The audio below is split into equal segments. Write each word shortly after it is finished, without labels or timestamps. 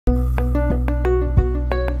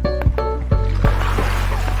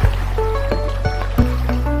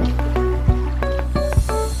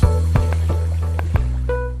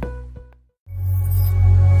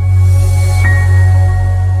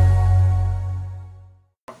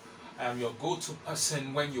am your go-to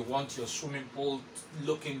person when you want your swimming pool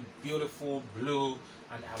looking beautiful, blue,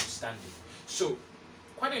 and outstanding. So,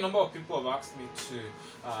 quite a number of people have asked me to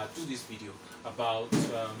do this video about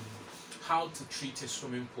how to treat a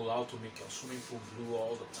swimming pool, how to make your swimming pool blue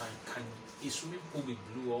all the time. Can a swimming pool be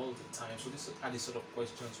blue all the time? So these are the sort of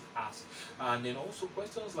questions we ask. And then also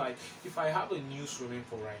questions like, if I have a new swimming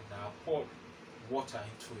pool right now, pour water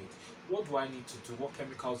into it, what do I need to do? What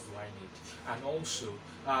chemicals do I need? And also,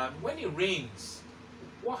 when it rains,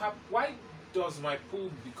 why does my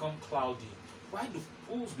pool become cloudy? Why do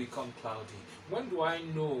pools become cloudy? When do I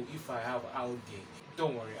know if I have algae?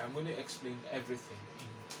 Don't worry, I'm going to explain everything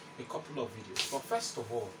in a couple of videos. But first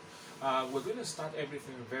of all, we're going to start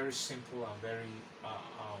everything very simple and very,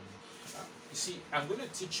 you see, I'm going to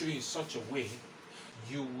teach you in such a way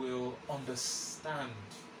you will understand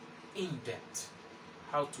in depth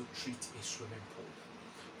how to treat a swimming pool.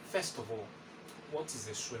 First of all, what is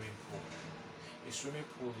a swimming pool? A swimming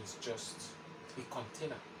pool is just a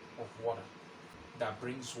container of water that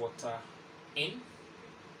brings water in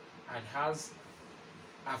and has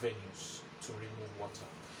avenues to remove water.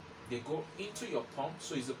 They go into your pump,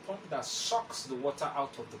 so it's a pump that sucks the water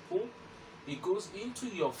out of the pool. It goes into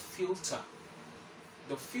your filter.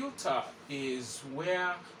 The filter is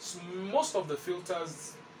where most of the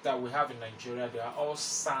filters that we have in Nigeria, they are all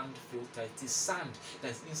sand filter. It is sand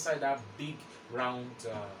that's inside that big round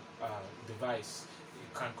device.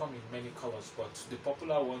 It can come in many colors, but the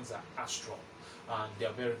popular ones are Astral, and they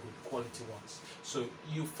are very good quality ones. So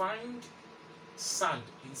you find sand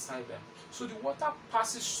inside them. So the water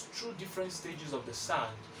passes through different stages of the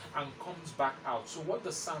sand and comes back out. So what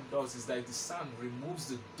the sand does is that the sand removes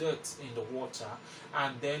the dirt in the water,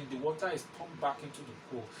 and then the water is pumped back into the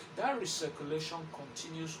pool. That recirculation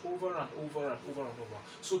continues over and over and over and over.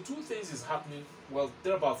 So two things is happening. Well,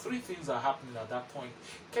 there are about three things are happening at that point.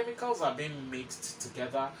 Chemicals are being mixed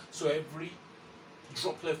together, so every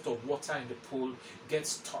droplet of water in the pool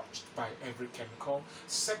gets touched by every chemical.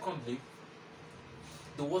 Secondly,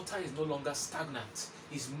 the water is no longer stagnant,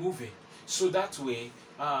 it's moving. So that way,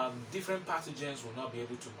 different pathogens will not be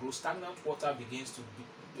able to grow. Stagnant water begins to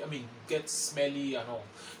get smelly and all.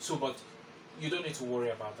 So, but you don't need to worry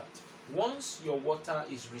about that. Once your water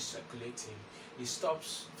is recirculating, it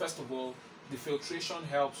stops. First of all, the filtration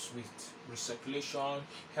helps with recirculation,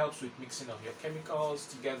 helps with mixing of your chemicals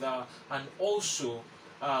together, and also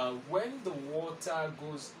when the water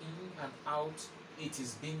goes in and out, it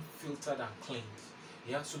is being filtered and cleaned.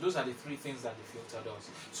 Yeah, so those are the three things that the filter does.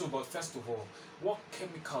 So, but first of all, what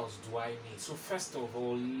chemicals do I need? So first of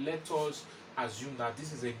all, let us assume that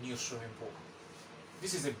this is a new swimming pool.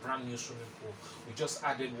 This is a brand new swimming pool. We just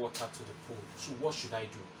added water to the pool. So what should I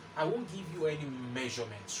do? I won't give you any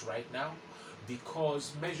measurements right now,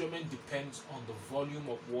 because measurement depends on the volume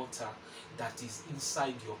of water that is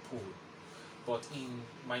inside your pool. But in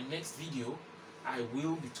my next video, I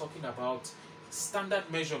will be talking about standard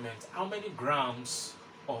measurement. How many grams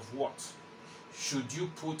of what should you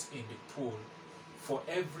put in the pool for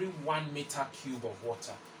every 1 meter cube of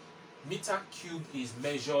water? Meter cube is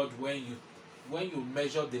measured when you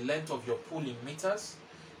measure the length of your pool in meters,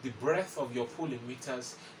 the breadth of your pool in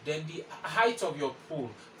meters, then the height of your pool.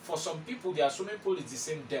 For some people, their swimming pool is the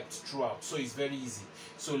same depth throughout, so it's very easy.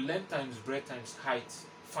 So length times breadth times height,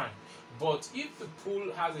 fine. But if the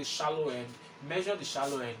pool has a shallow end, measure the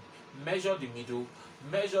shallow end, measure the middle,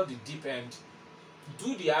 measure the deep end,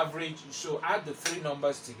 do the average. So add the three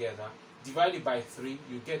numbers together, divide it by 3,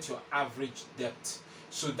 you get your average depth.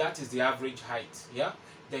 So that is the average height. Yeah,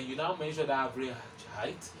 then you now measure the average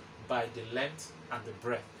height by the length and the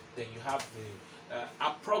breadth. Then you have the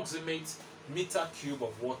approximate meter cube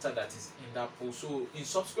of water that is in that pool. So in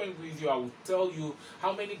subsequent video, I will tell you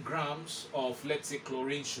how many grams of, let's say,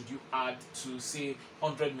 chlorine should you add to, say,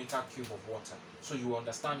 100 meter cube of water. So you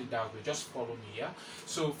understand it that way. Just follow me. Yeah.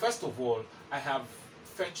 So first of all, I have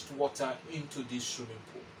fetched water into this swimming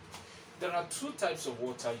pool. There are two types of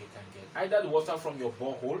water you can get. Either the water from your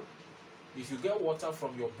borehole. If you get water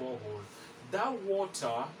from your borehole, that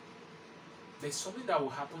water, there's something that will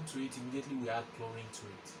happen to it immediately. We add chlorine to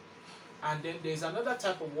it. And then there's another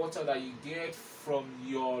type of water that you get from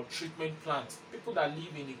your treatment plant. People that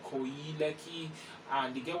live in Ikoyi, Lekki,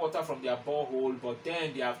 and they get water from their borehole, but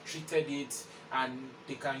then they have treated it and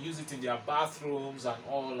they can use it in their bathrooms and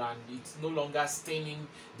all, and it's no longer staining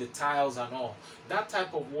the tiles and all. That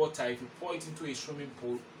type of water, if you pour it into a swimming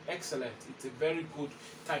pool, excellent. It's a very good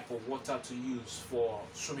type of water to use for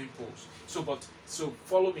swimming pools. So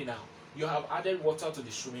follow me now. You have added water to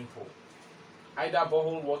the swimming pool, either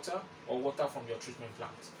borehole water or water from your treatment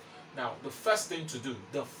plant. Now, the first thing to do,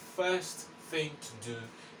 the first thing to do,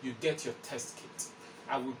 you get your test kit.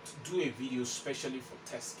 I would do a video specially for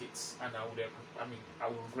test kits, and I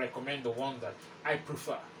would recommend the one that I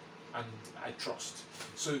prefer and I trust.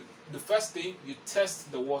 So the first thing, you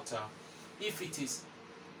test the water if it is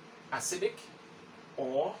acidic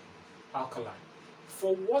or alkaline.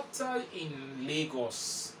 For water in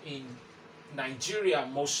Lagos, in Nigeria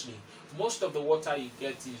mostly, most of the water you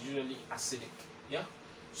get is usually acidic. Yeah.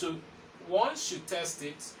 So once you test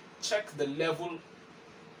it, check the level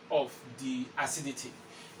of the acidity.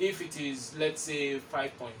 If it is, let's say,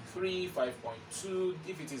 5.3, 5.2,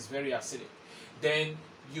 if it is very acidic, then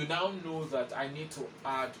you now know that I need to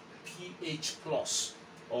add pH plus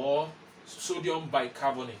or sodium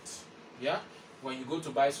bicarbonate. Yeah. When you go to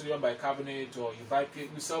buy sodium bicarbonate, or you buy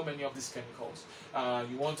we sell many of these chemicals,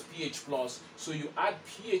 you want pH plus, so you add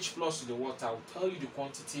pH plus to the water. I'll tell you the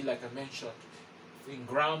quantity, like I mentioned, in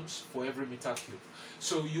grams for every meter cube.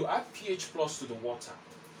 So you add pH plus to the water.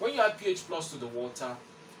 When you add pH plus to the water,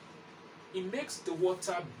 it makes the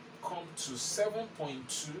water come to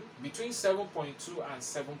 7.2, between 7.2 and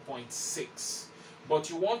 7.6. But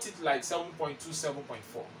you want it like 7.2,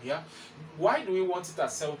 7.4. Yeah. Why do we want it at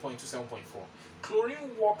 7.2, 7.4?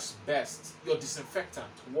 Chlorine works best, your disinfectant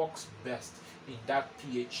works best in that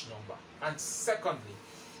pH number. And secondly,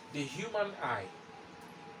 the human eye,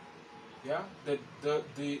 yeah,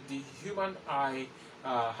 the human eye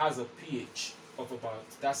has a pH of about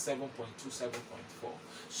that 7.2, 7.4.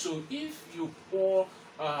 So if you pour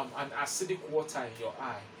an acidic water in your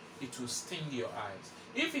eye, it will sting your eyes.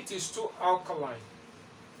 If it is too alkaline,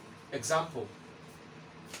 example,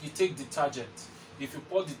 you take detergent. If you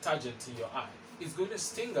pour detergent in your eye, it's going to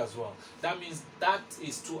sting as well. That means that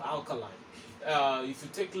is too alkaline. If you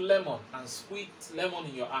take lemon and squeeze lemon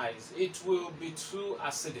in your eyes, it will be too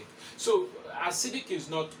acidic. So acidic is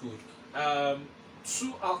not good.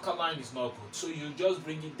 Too alkaline is not good. So you just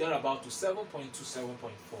bring it there about to 7.2, 7.4.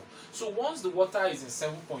 So once the water is in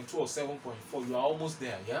 7.2 or 7.4, you are almost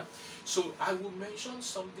there. Yeah. So I will mention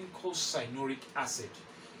something called cyanuric acid.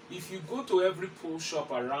 If you go to every pool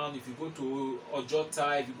shop around, if you go to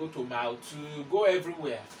Ojota, if you go to Mautu, go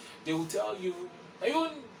everywhere, they will tell you, even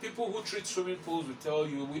people who treat swimming pools will tell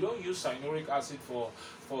you, we don't use cyanuric acid for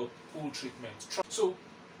pool treatment. So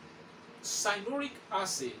cyanuric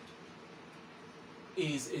acid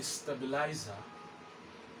is a stabilizer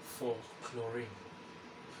for chlorine,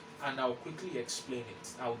 and I'll quickly explain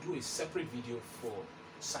it. I'll do a separate video for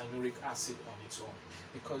cyanuric acid on its own,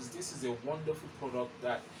 because this is a wonderful product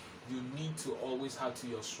that you need to always add to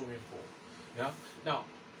your swimming pool. Yeah. Now,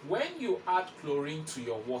 when you add chlorine to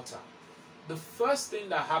your water, the first thing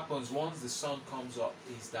that happens once the sun comes up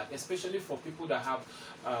is that, especially for people that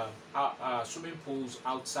have swimming pools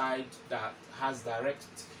outside that has direct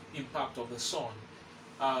impact of the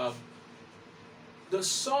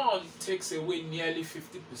sun takes away nearly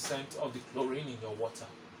 50% of the chlorine in your water.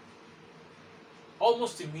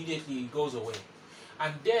 Almost immediately it goes away.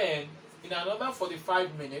 And then in another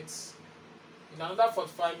 45 minutes,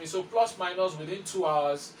 so plus minus within 2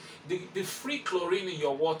 hours, the free chlorine in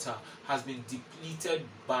your water has been depleted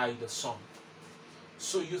by the sun.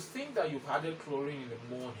 So you think that you've added chlorine in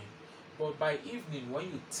the morning, but by evening when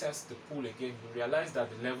you test the pool again, you realize that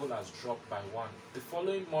the level has dropped by 1. The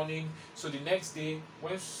following morning, so the next day,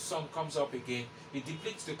 when sun comes up again, it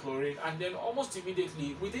depletes the chlorine, and then almost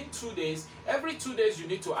immediately, within 2 days, every 2 days you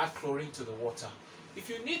need to add chlorine to the water. If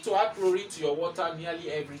you need to add chlorine to your water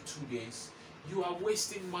nearly every 2 days, you are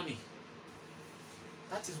wasting money.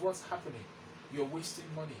 That is what's happening. You're wasting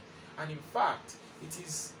money. And in fact, it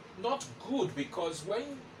is not good, because when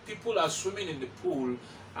people are swimming in the pool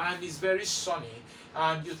and it's very sunny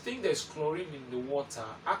and you think there's chlorine in the water,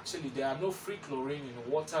 actually there are no free chlorine in the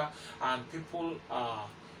water, and people are,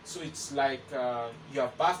 so it's like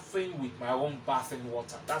you're bathing with my own bathing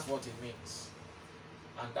water. That's what it means.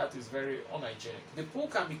 And that is very unhygienic. The pool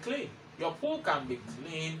can be clean. Your pool can be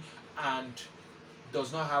clean and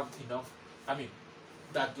does not have enough, and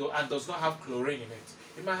does not have chlorine in it.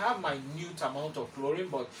 It might have minute amount of chlorine,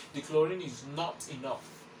 but the chlorine is not enough.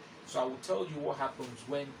 So I will tell you what happens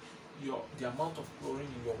when the amount of chlorine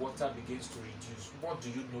in your water begins to reduce. What do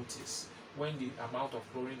you notice when the amount of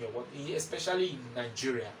chlorine in your water, especially in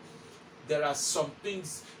Nigeria? There are some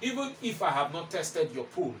things, even if I have not tested your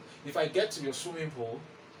pool, if I get to your swimming pool,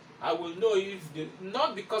 I will know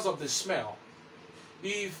not because of the smell.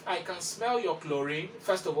 If I can smell your chlorine,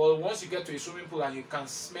 first of all, once you get to a swimming pool and you can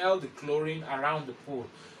smell the chlorine around the pool,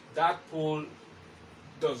 that pool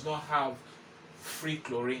does not have free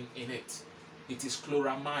chlorine in it. It is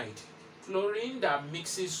chloramide. Chlorine that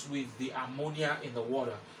mixes with the ammonia in the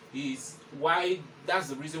water is why, that's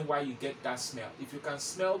the reason why you get that smell. If you can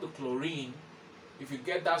smell the chlorine, if you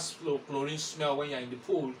get that chlorine smell when you're in the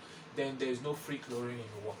pool, then there's no free chlorine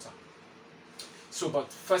in the water. So,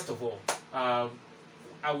 but first of all, I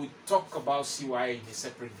will talk about CYA in a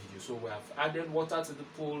separate video. So we have added water to the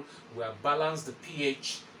pool, we have balanced the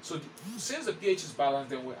pH. So since the pH is balanced,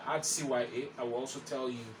 then we add CYA. I will also tell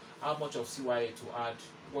you how much of CYA to add.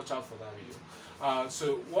 Watch out for that video.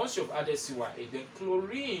 So once you've added CYA, then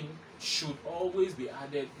chlorine should always be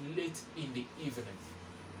added late in the evening.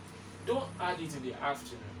 Don't add it in the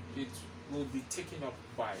afternoon. It will be taken up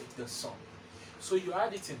by the sun. So you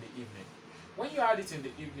add it in the evening. When you add it in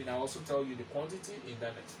the evening, I also tell you the quantity in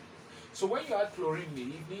that next video. So when you add chlorine in the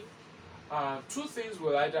evening, two things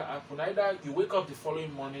will either happen. Either you wake up the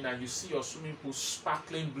following morning and you see your swimming pool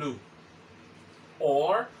sparkling blue,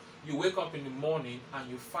 or you wake up in the morning and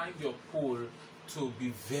you find your pool to be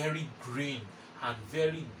very green and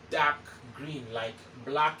very dark green, like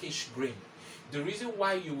blackish green. The reason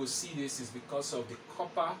why you will see this is because of the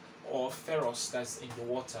copper or ferrous that's in the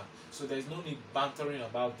water. So there's no need bantering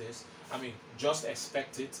about this. I mean, just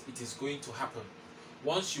expect it. It is going to happen.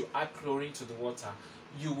 Once you add chlorine to the water,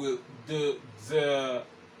 you will the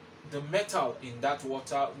metal in that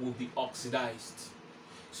water will be oxidized.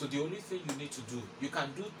 So the only thing you need to do, you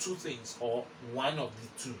can do two things or one of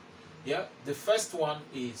the two. Yeah. The first one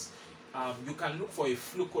is you can look for a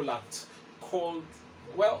flocculant called,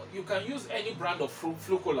 well, you can use any brand of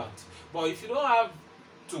flocculant, but if you don't have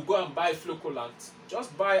to go and buy flocculant,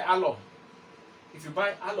 just buy alum. If you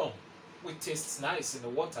buy alum, which tastes nice in the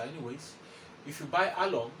water anyways, if you buy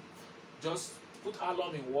alum, just put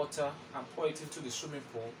alum in water and pour it into the swimming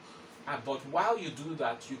pool. But while you do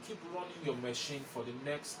that, you keep running your machine for the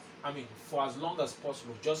next, for as long as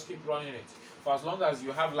possible. Just keep running it. For as long as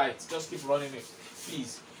you have light, just keep running it.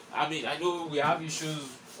 Please. I know we have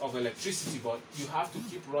issues of electricity, but you have to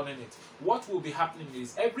keep running it. What will be happening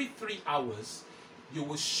is every 3 hours, you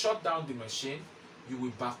will shut down the machine, you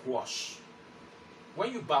will backwash.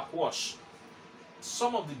 When you backwash,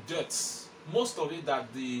 some of the dirts, most of it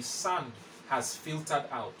that the sand has filtered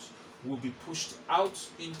out, will be pushed out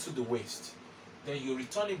into the waste. Then you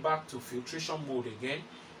return it back to filtration mode again,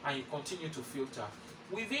 and you continue to filter.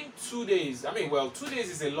 Within 2 days, 2 days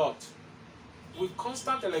is a lot. With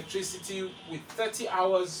constant electricity, with 30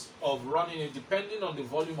 hours of running it, depending on the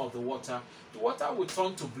volume of the water will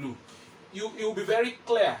turn to blue. It will be very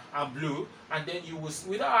clear and blue, and then you will,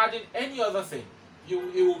 without adding any other thing, it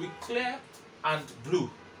will be clear and blue,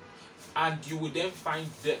 and you will then find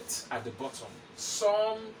dirt at the bottom.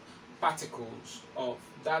 Some particles of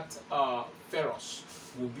that ferrous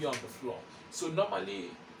will be on the floor. So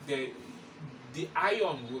normally the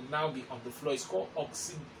iron will now be on the floor. It's called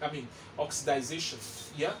oxidization.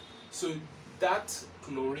 Yeah. So that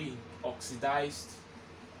chlorine oxidized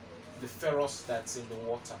the ferrous that's in the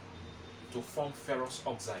water to form ferrous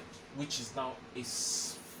oxide, which is now a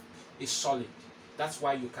solid. That's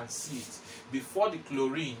why you can see it. Before the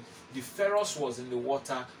chlorine, the ferrous was in the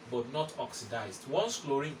water but not oxidized. Once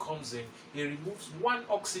chlorine comes in, it removes one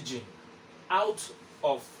oxygen out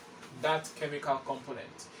of that chemical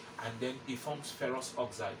component, and then it forms ferrous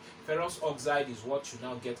oxide. Ferrous oxide is what you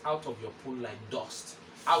now get out of your pool like dust,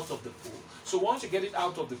 out of the pool. So once you get it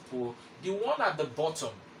out of the pool, the one at the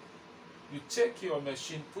bottom, you take your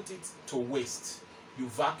machine, put it to waste. You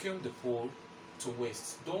vacuum the pool to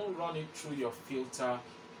waste. Don't run it through your filter,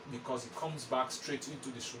 because it comes back straight into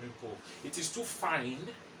the swimming pool. It is too fine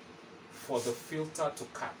for the filter to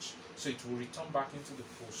catch, so it will return back into the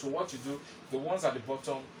pool. So what you do, the ones at the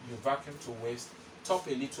bottom, you vacuum to waste, top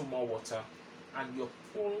a little more water, and your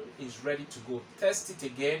pool is ready to go. Test it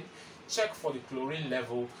again, check for the chlorine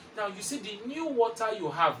level. Now you see the new water you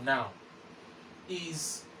have now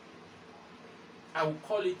is, I will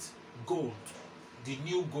call it gold. The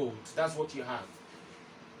new gold. That's what you have,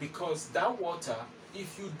 because that water,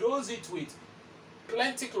 if you dose it with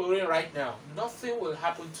plenty chlorine right now, nothing will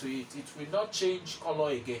happen to it. It will not change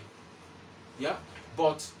color again. Yeah.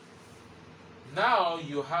 But now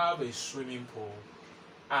you have a swimming pool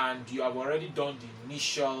and you have already done the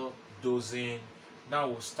initial dosing. Now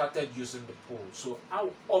we've started using the pool. So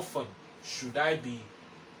how often should I be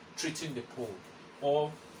treating the pool?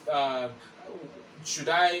 Or should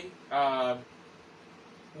I,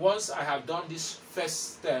 once I have done this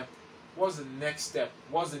first step, what's the next step?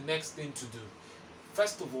 What's the next thing to do?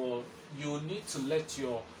 First of all, you need to let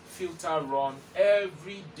your filter run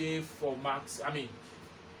every day for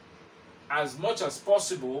as much as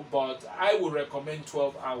possible, but I would recommend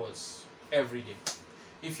 12 hours every day.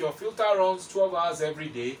 If your filter runs 12 hours every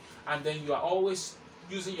day, and then you are always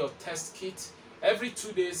using your test kit Every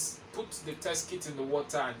 2 days, put the test kit in the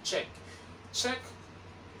water and check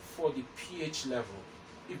for the pH level.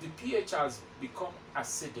 If the pH has become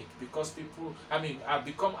acidic because people, have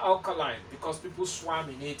become alkaline because people swam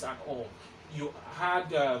in it and all, you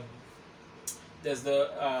had there's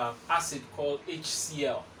the acid called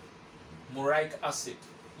HCl, chlorinic acid.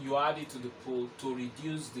 You add it to the pool to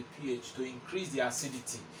reduce the pH, to increase the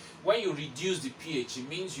acidity. When you reduce the pH, it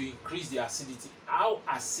means you increase the acidity, how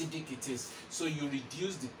acidic it is. So you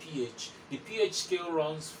reduce the pH. The pH scale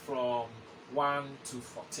runs from 1 to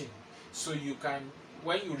 14. So you can,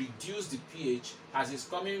 when you reduce the pH, as it's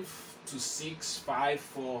coming to 6, 5,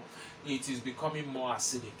 4, it is becoming more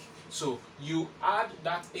acidic. So you add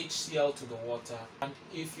that HCl to the water, and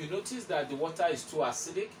if you notice that the water is too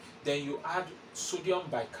acidic, then you add sodium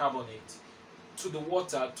bicarbonate to the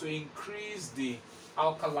water to increase the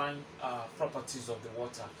alkaline properties of the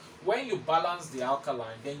water. When you balance the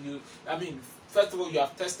alkaline, then you, first of all, you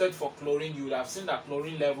have tested for chlorine. You would have seen that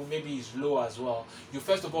chlorine level maybe is low as well. You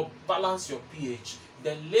first of all balance your pH,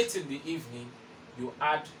 then late in the evening you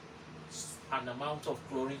add an amount of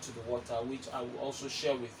chlorine to the water, which I will also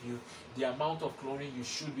share with you the amount of chlorine you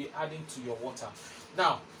should be adding to your water.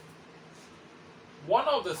 Now, one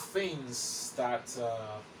of the things that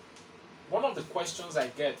one of the questions I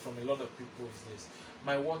get from a lot of people is this: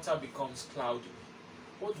 my water becomes cloudy.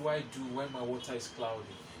 What do I do when my water is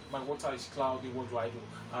cloudy? My water is cloudy, what do I do?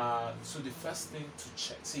 So the first thing to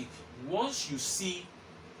check, see, once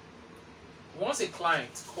a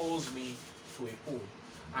client calls me to a pool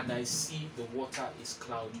and I see the water is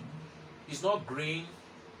cloudy, it's not green,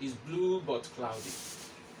 it's blue but cloudy,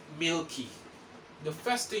 milky, the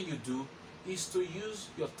first thing you do is to use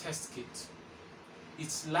your test kit.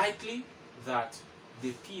 It's likely that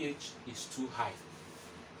the pH is too high.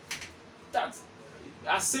 That's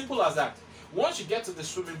as simple as that. Once you get to the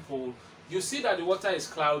swimming pool, you see that the water is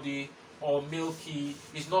cloudy or milky,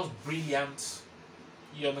 it's not brilliant,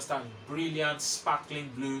 you understand, brilliant, sparkling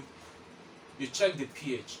blue, you check the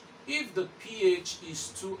pH. If the pH is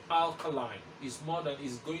too alkaline, is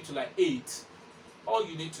going to like 8, all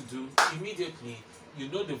you need to do immediately, you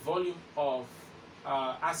know the volume of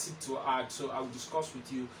acid to add, so I will discuss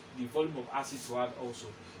with you the volume of acid to add also.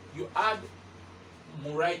 You add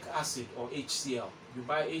cyanuric acid or HCl. You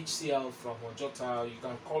buy HCl from Ojota, you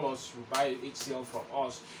can call us, you buy HCl from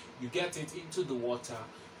us, you get it into the water.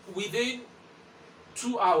 Within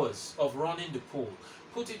 2 hours of running the pool,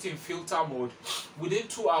 put it in filter mode. Within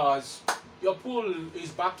 2 hours, your pool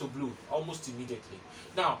is back to blue almost immediately.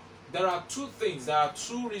 Now, there are two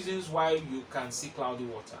reasons why you can see cloudy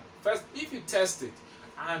water. First, if you test it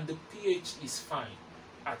and the pH is fine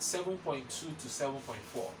at 7.2 to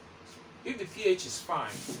 7.4, if the pH is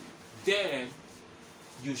fine, then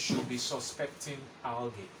you should be suspecting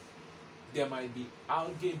algae. There might be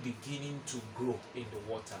algae beginning to grow in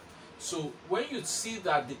the water. So when you see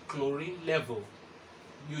that the chlorine level,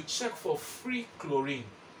 you check for free chlorine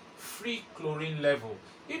level.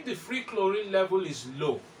 If the free chlorine level is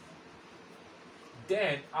low,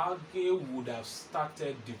 then algae would have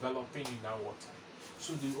started developing in our water.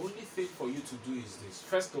 So the only thing for you to do is this.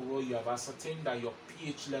 First of all, you have ascertained that your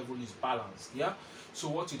pH level is balanced. Yeah. So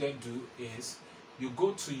what you then do is you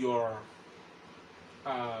go to your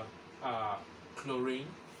chlorine,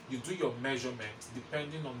 you do your measurement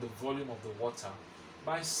depending on the volume of the water.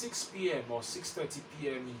 By 6 p.m. or 6:30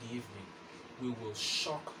 p.m. in the evening, we will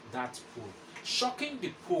shock that pool. Shocking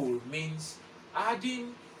the pool means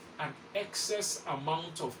adding an excess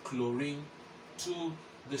amount of chlorine to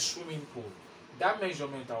the swimming pool. That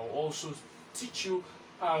measurement I will also teach you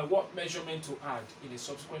what measurement to add in a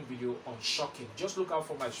subsequent video on shocking. Just look out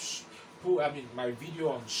for my my video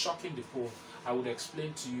on shocking the pool. I would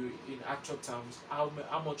explain to you in actual terms how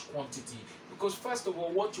much quantity. Because first of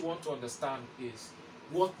all, what you want to understand is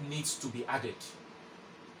what needs to be added.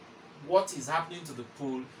 What is happening to the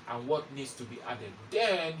pool and what needs to be added.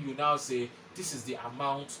 Then you now say, this is the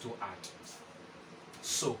amount to add.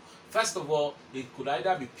 So, first of all, it could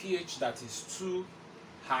either be pH that is too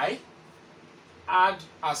high, add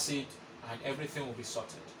acid, and everything will be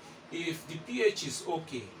sorted. If the pH is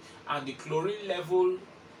okay and the chlorine level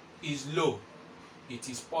is low, it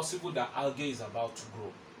is possible that algae is about to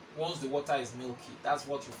grow. Once the water is milky, that's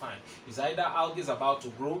what you find. It's either algae is about to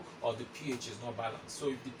grow or the pH is not balanced. So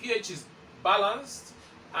if the pH is balanced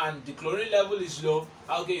and the chlorine level is low,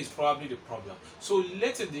 algae is probably the problem. So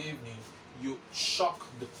late in the evening, you shock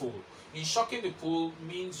the pool. In shocking the pool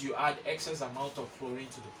means you add excess amount of chlorine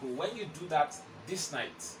to the pool. When you do that this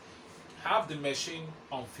night, have the machine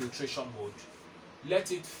on filtration mode.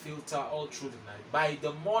 Let it filter all through the night. By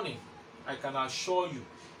the morning, I can assure you,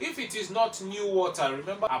 If it is not new water,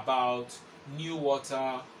 remember about new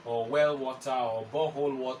water or well water or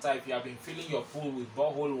borehole water. If you have been filling your pool with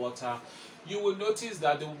borehole water, you will notice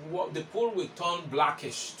that the pool will turn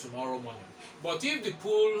blackish tomorrow morning. But if the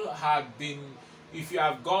pool had been, if you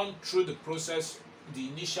have gone through the process, the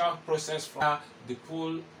initial process, from the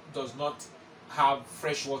pool does not have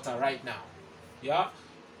fresh water right now, yeah,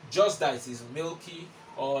 just that it is milky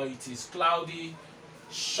or it is cloudy,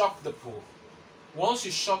 shock the pool. Once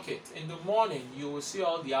you shock it in the morning, you will see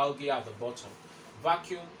all the algae at the bottom.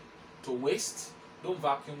 Vacuum to waste. Don't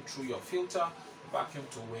vacuum through your filter, vacuum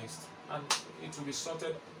to waste, and it will be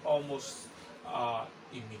sorted almost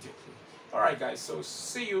immediately. Alright guys, so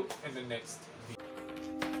see you in the next